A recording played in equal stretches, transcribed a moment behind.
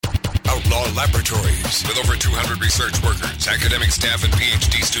Outlaw Laboratories. With over 200 research workers, academic staff, and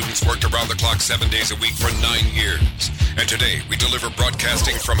PhD students worked around the clock 7 days a week for 9 years. And today, we deliver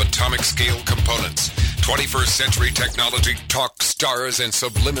broadcasting from atomic scale components, 21st century technology, talk, stars, and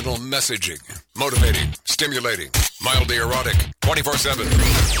subliminal messaging. Motivating, stimulating, mildly erotic, 24/7.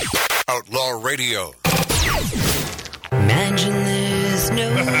 Outlaw Radio. Imagine there's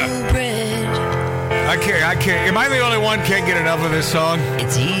no bread. I can't. Am I the only one can't get enough of this song?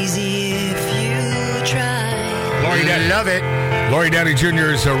 It's easy if you try. I love it. Lori Downey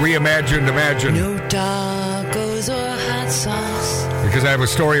Jr.'s reimagined Imagine. No tacos or hot sauce. Because I have a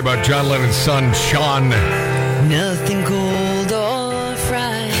story about John Lennon's son, Sean. Nothing cold or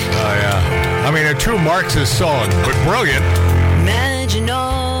fried. Oh, yeah. I mean, a true Marxist song, but brilliant. Imagine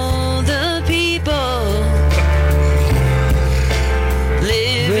all the people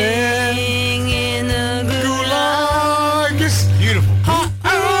living in the gulag. Beautiful.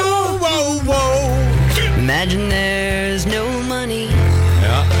 Whoa. Imagine there's no money.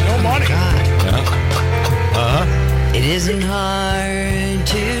 Yeah. No money. God. Yeah. Uh-huh. It isn't hard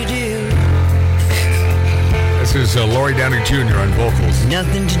to do. This is Lori Downey Jr. on vocals.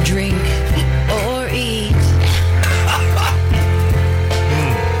 Nothing to drink or eat.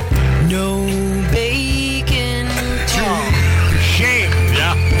 No bacon too. Shame.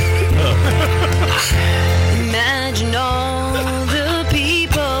 Yeah. Imagine all the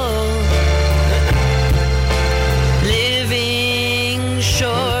people living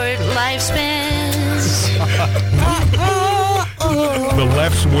short lifespans. The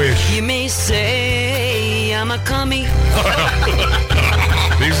left's wish. You may say I'm a commie,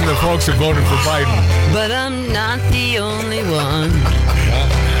 These are the folks that voted for Biden. but I'm not the only one.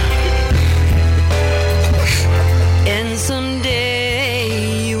 And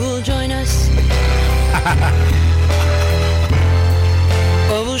someday you will join us,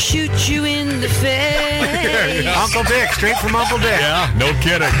 or we'll shoot you in the face. Uncle Dick, straight from Uncle Dick. Yeah, no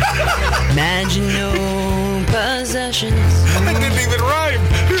kidding. Imagine no possessions, That didn't even rhyme.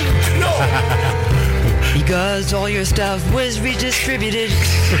 No. because all your stuff was redistributed.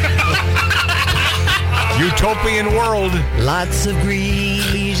 Utopian world. Lots of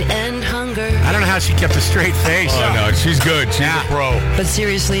greed and hunger. I don't know how she kept a straight face. Oh, no, she's good. She's a pro. But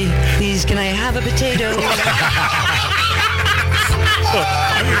seriously, please, can I have a potato?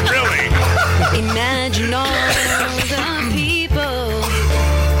 I mean, really. Imagine all the people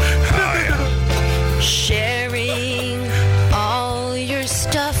sharing all your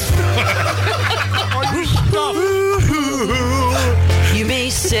stuff. You may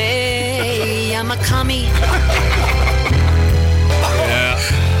say I'm a commie, Yeah.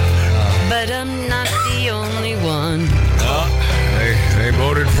 but I'm not the only one. They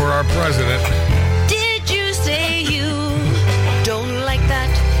voted for our president. Did you say you don't like that?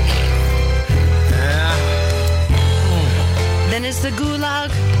 Then it's the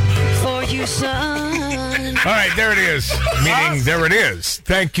gulag for you, son. All right, there it is. Meaning, there it is.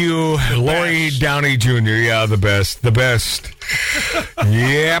 Thank you, Lori Downey Jr. Yeah, the best. The best.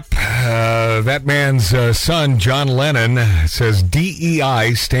 Yep. That man's son, John Lennon, says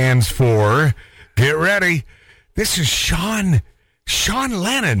DEI stands for, get ready, this is Sean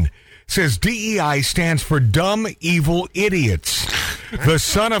Lennon, says DEI stands for dumb, evil idiots. The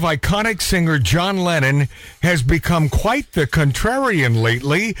son of iconic singer John Lennon has become quite the contrarian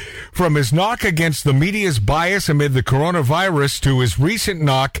lately, from his knock against the media's bias amid the coronavirus to his recent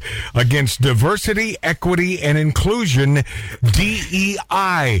knock against diversity, equity, and inclusion,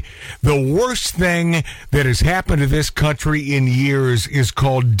 DEI. The worst thing that has happened to this country in years is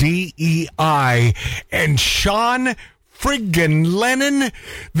called DEI. And Sean friggin' Lennon,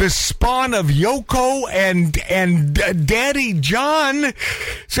 the spawn of Yoko and Daddy John,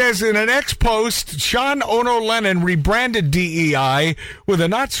 says in an ex-post, Sean Ono Lennon rebranded DEI with a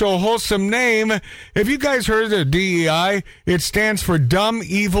not-so-wholesome name. Have you guys heard of DEI? It stands for Dumb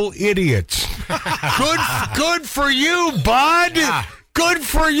Evil Idiots. Good for you, bud. Yeah. Good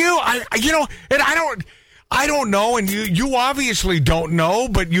for you. I don't know, and you obviously don't know,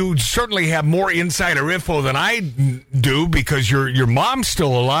 but you certainly have more insider info than I do because your mom's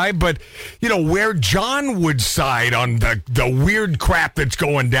still alive. But, where John would side on the weird crap that's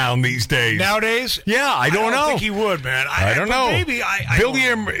going down these days. Nowadays? Yeah, I don't know. I think he would, man. I don't know. Maybe.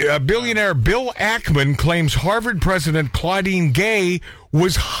 Billionaire Bill Ackman claims Harvard President Claudine Gay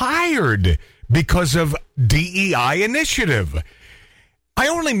was hired because of DEI initiative. I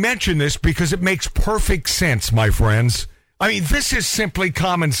only mention this because it makes perfect sense, my friends. I mean, this is simply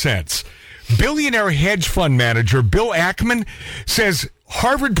common sense. Billionaire hedge fund manager Bill Ackman says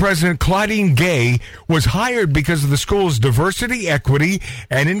Harvard President Claudine Gay was hired because of the school's diversity, equity,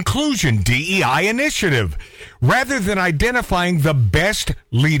 and inclusion DEI initiative, rather than identifying the best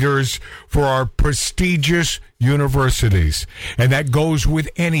leaders for our prestigious universities. And that goes with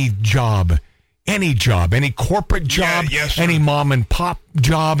any job, any corporate job, any mom and pop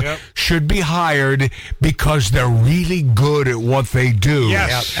job should be hired because they're really good at what they do.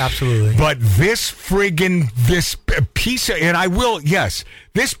 Yes, absolutely. But this piece of,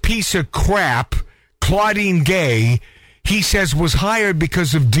 this piece of crap, Claudine Gay, he says was hired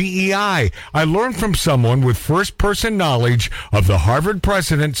because of DEI. I learned from someone with first-person knowledge of the Harvard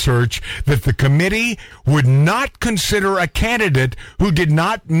president search that the committee would not consider a candidate who did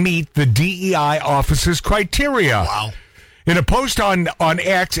not meet the DEI office's criteria. Wow. In a post on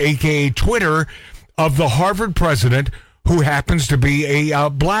X, a.k.a. Twitter, of the Harvard president, who happens to be a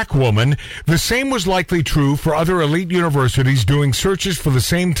black woman, the same was likely true for other elite universities doing searches for the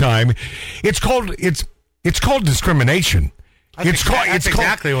same time. It's called discrimination. It's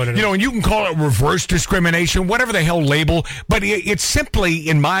exactly what it is. You know, and you can call it reverse discrimination, whatever the hell label, but it's simply,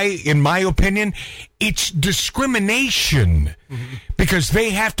 in my opinion, it's discrimination because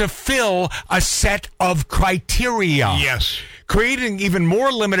they have to fill a set of criteria. Yes. Creating even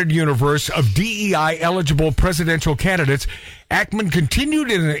more limited universe of DEI eligible presidential candidates, Ackman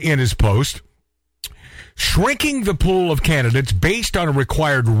continued in his post, shrinking the pool of candidates based on a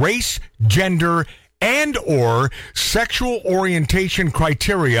required race, gender, and or sexual orientation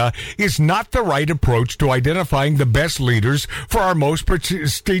criteria is not the right approach to identifying the best leaders for our most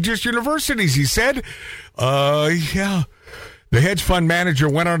prestigious universities, he said. The hedge fund manager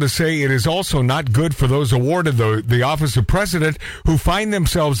went on to say it is also not good for those awarded the office of president who find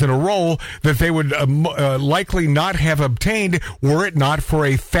themselves in a role that they would likely not have obtained were it not for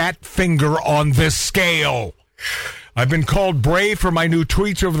a fat finger on the scale. I've been called brave for my new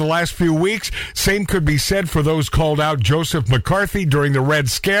tweets over the last few weeks. Same could be said for those called out Joseph McCarthy during the Red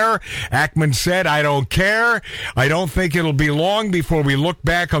Scare. Ackman said, I don't care. I don't think it'll be long before we look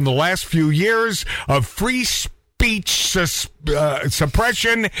back on the last few years of free speech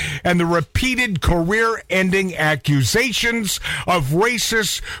suppression and the repeated career-ending accusations of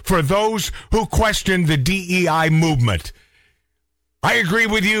racists for those who question the DEI movement. I agree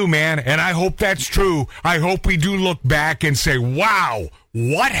with you, man, and I hope that's true. I hope we do look back and say, wow,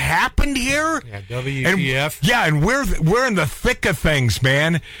 what happened here? Yeah, WTF. And we're in the thick of things,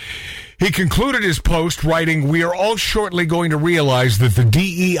 man. He concluded his post writing, we are all shortly going to realize that the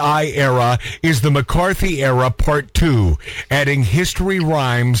DEI era is the McCarthy era part 2, adding history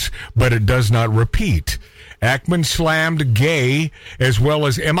rhymes, but it does not repeat. Ackman slammed Gay, as well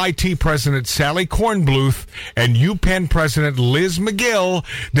as MIT President Sally Kornbluth and UPenn President Liz McGill,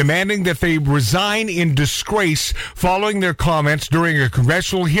 demanding that they resign in disgrace following their comments during a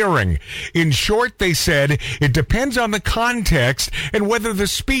congressional hearing. In short, they said, it depends on the context and whether the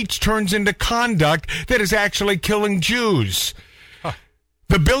speech turns into conduct that is actually killing Jews.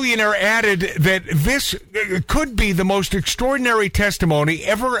 The billionaire added that this could be the most extraordinary testimony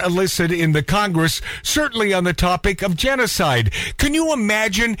ever elicited in the Congress, certainly on the topic of genocide. Can you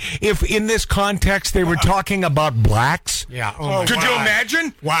imagine if in this context they were talking about blacks? Yeah. Could you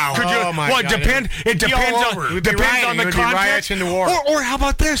imagine? Wow. Could you, it depends on the context. Or how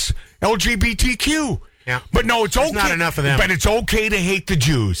about this? LGBT. Yeah. But no, it's okay. There's not enough of them. But it's okay to hate the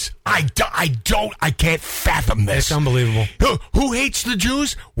Jews. I can't fathom this. It's unbelievable. Who hates the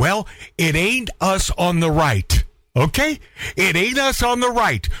Jews? Well, it ain't us on the right. Okay? It ain't us on the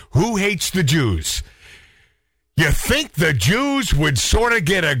right. Who hates the Jews? You think the Jews would sort of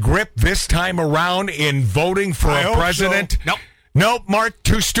get a grip this time around in voting for a president? So. Nope, Mark,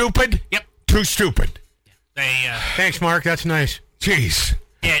 too stupid? Yep. Too stupid. Thanks, Mark. That's nice. Jeez.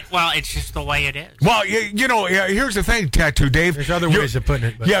 It's just the way it is. Well, here's the thing, Tattoo Dave. There's other ways of putting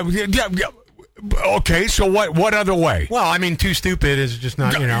it. But. Yeah. Okay, so what other way? Well, I mean, too stupid is just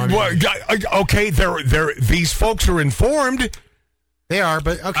not, okay, these folks are informed. They are,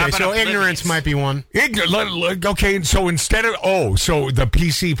 but okay, so ignorance might be one. Okay, so instead of the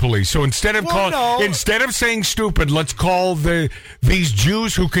PC police. So instead of saying stupid, let's call these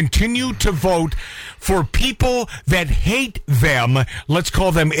Jews who continue to vote for people that hate them. Let's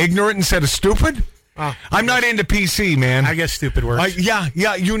call them ignorant instead of stupid. I'm not into PC, man. I guess stupid works. See,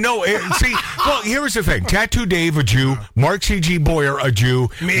 well, here's the thing. Tattoo Dave, a Jew. Mark C.G. Boyer, a Jew.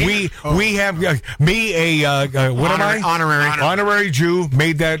 Me? We have me, what am I? Honorary Jew.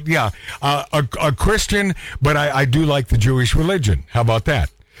 Made that, a Christian, but I do like the Jewish religion. How about that?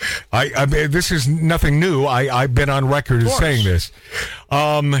 I this is nothing new. I've been on record as saying this.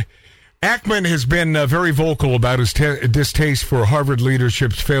 Ackman has been very vocal about his distaste for Harvard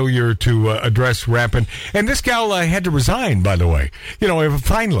leadership's failure to address rampant. And this gal had to resign, by the way.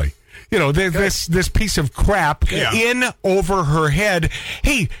 Finally. This piece of crap in over her head.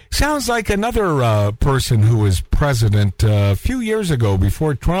 Hey, sounds like another person who was president a few years ago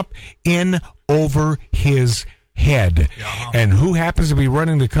before Trump, in over his head. And who happens to be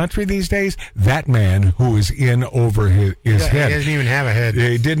running the country these days? That man who is in over his head. He doesn't even have a head.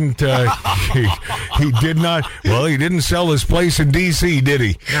 He didn't. He did not. Well, he didn't sell his place in D.C., did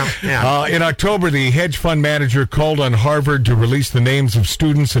he? No. In October, the hedge fund manager called on Harvard to release the names of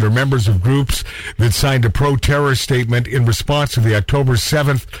students that are members of groups that signed a pro-terror statement in response to the October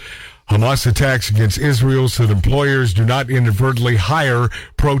 7th Hamas attacks against Israel, so that employers do not inadvertently hire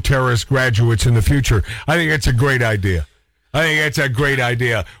pro-terrorist graduates in the future. I think it's a great idea.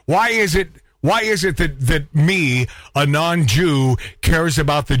 Why is it that me, a non-Jew, cares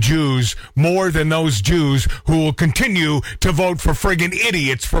about the Jews more than those Jews who will continue to vote for friggin'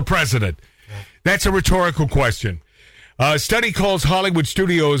 idiots for president? That's a rhetorical question. A study calls Hollywood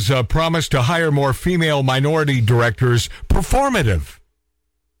studios' promise to hire more female minority directors performative.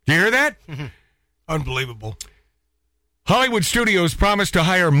 Do you hear that? Unbelievable. Hollywood studios promised to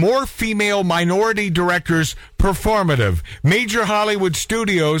hire more female minority directors performative. Major Hollywood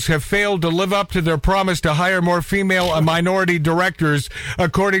studios have failed to live up to their promise to hire more female and minority directors,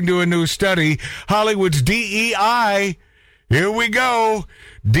 according to a new study. Hollywood's DEI, here we go,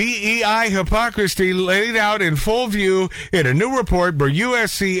 DEI hypocrisy laid out in full view in a new report by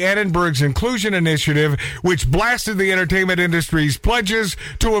USC Edinburgh's Inclusion Initiative, which blasted the entertainment industry's pledges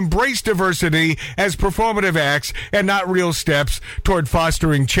to embrace diversity as performative acts and not real steps toward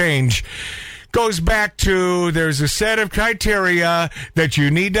fostering change. Goes back to there's a set of criteria that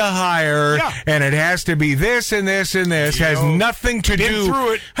you need to hire, and it has to be this and this and this. Has nothing to do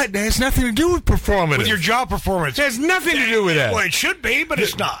through it. It has nothing to do with performance. With your job performance. It has nothing to do with that. Well, it should be, but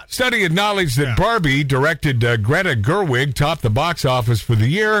it's not. Study acknowledged that Barbie, directed Greta Gerwig, topped the box office for the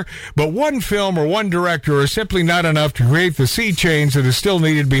year, but one film or one director are simply not enough to create the sea change that is still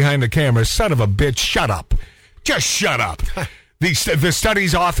needed behind the camera. Son of a bitch, shut up. Just shut up. The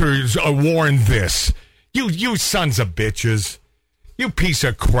study's authors warned this. You sons of bitches. You piece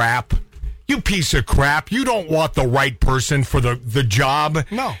of crap. You don't want the right person for the job.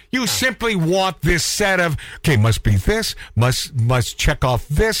 No. You simply want this set of, must be this, must check off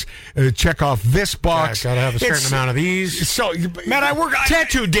this box. Gotta have a certain amount of these. So, Matt,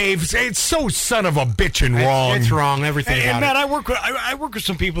 Tattoo Dave, it's so son of a bitch and wrong. It's wrong, everything And about Matt, it. I work with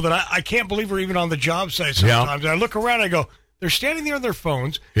some people that I can't believe are even on the job site sometimes. And I look around and I go, they're standing there on their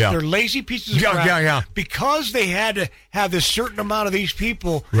phones. Yeah. They're lazy pieces of crap. Because they had to have this certain amount of these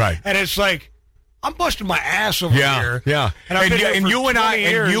people. Right. And it's like, I'm busting my ass over here. Yeah. And you and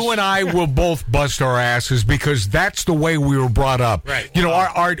I will both bust our asses because that's the way we were brought up. Right.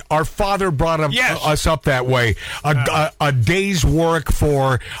 Our father brought us up that way. A day's work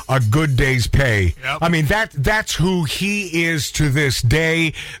for a good day's pay. Yep. I mean that's who he is to this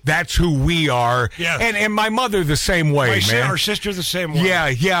day. That's who we are. Yes. And my mother the same way, man. Our sister the same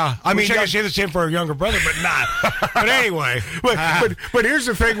way. Yeah. I mean, I can say the same for our younger brother, but not. But anyway. But here's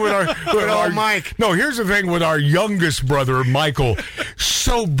the thing with our Mike. No, here's the thing with our youngest brother, Michael.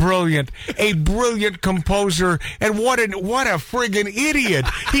 So brilliant, a brilliant composer, and what a friggin' idiot.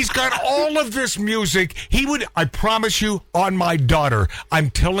 He's got all of this music. I promise you, on my daughter,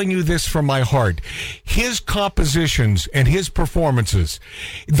 I'm telling you this from my heart. His compositions and his performances,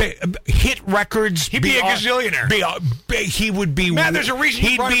 they hit records. He'd be a gazillionaire. He would be. Matt, there's a reason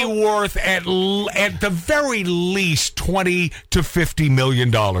he'd be worth at the very least $20 to $50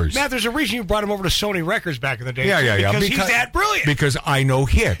 million. Matt, there's a reason you brought him over to Sony Records back in the day. Yeah. Because he's that brilliant. Because I know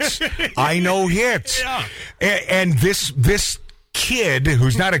hits. Yeah. And this kid,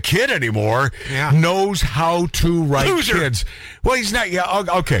 who's not a kid anymore, knows how to write kids. Well, he's not. Yeah,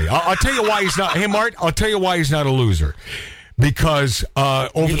 okay. I'll tell you why he's not. Hey, Mart, I'll tell you why he's not a loser. Because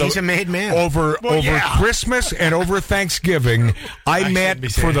he's a made man. Over Christmas and over Thanksgiving, I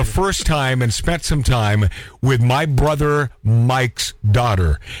met for the first time and spent some time with my brother Mike's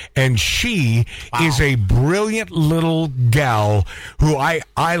daughter, and she is a brilliant little gal who I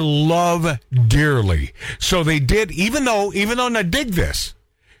love dearly. So they did, even though now dig this.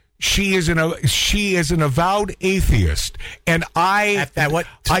 She is an avowed atheist, and at what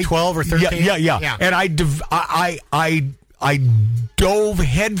 12 or 13? Yeah. And I dove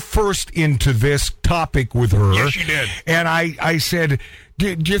headfirst into this topic with her. Yes, you did. And I said,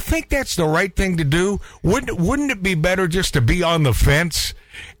 do you think that's the right thing to do? Wouldn't it be better just to be on the fence?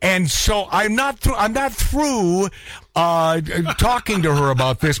 And so I'm not through talking to her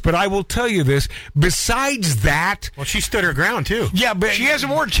about this, but I will tell you this. Besides that, well, she stood her ground too. Yeah, but she has a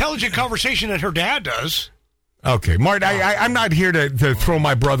more intelligent conversation than her dad does. Okay, Mart, I'm not here to throw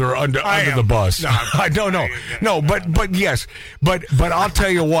my brother under the bus. No, I don't know. No, but yes. But I'll tell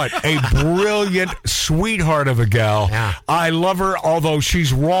you what, a brilliant sweetheart of a gal. Yeah. I love her, although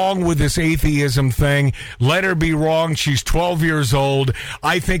she's wrong with this atheism thing. Let her be wrong. She's 12 years old.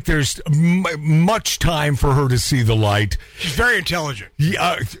 I think there's much time for her to see the light. She's very intelligent.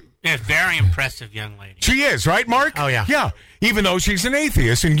 Yeah, very impressive young lady. She is, right, Mark? Oh, yeah. Yeah, even though she's an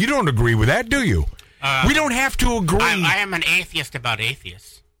atheist, and you don't agree with that, do you? We don't have to agree. I am an atheist about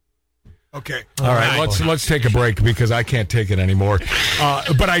atheists. Okay. All right, let's take a break because I can't take it anymore.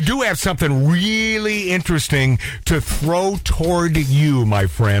 But I do have something really interesting to throw toward you, my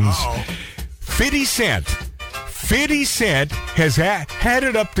friends. 50 Cent has had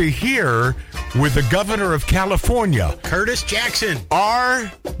it up to here with the governor of California. Curtis Jackson.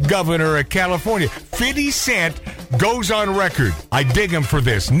 Our governor of California. 50 Cent goes on record. I dig him for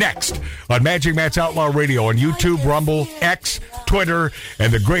this. Next on Magic Matt's Outlaw Radio on YouTube, Rumble, X, Twitter,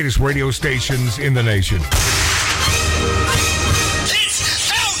 and the greatest radio stations in the nation.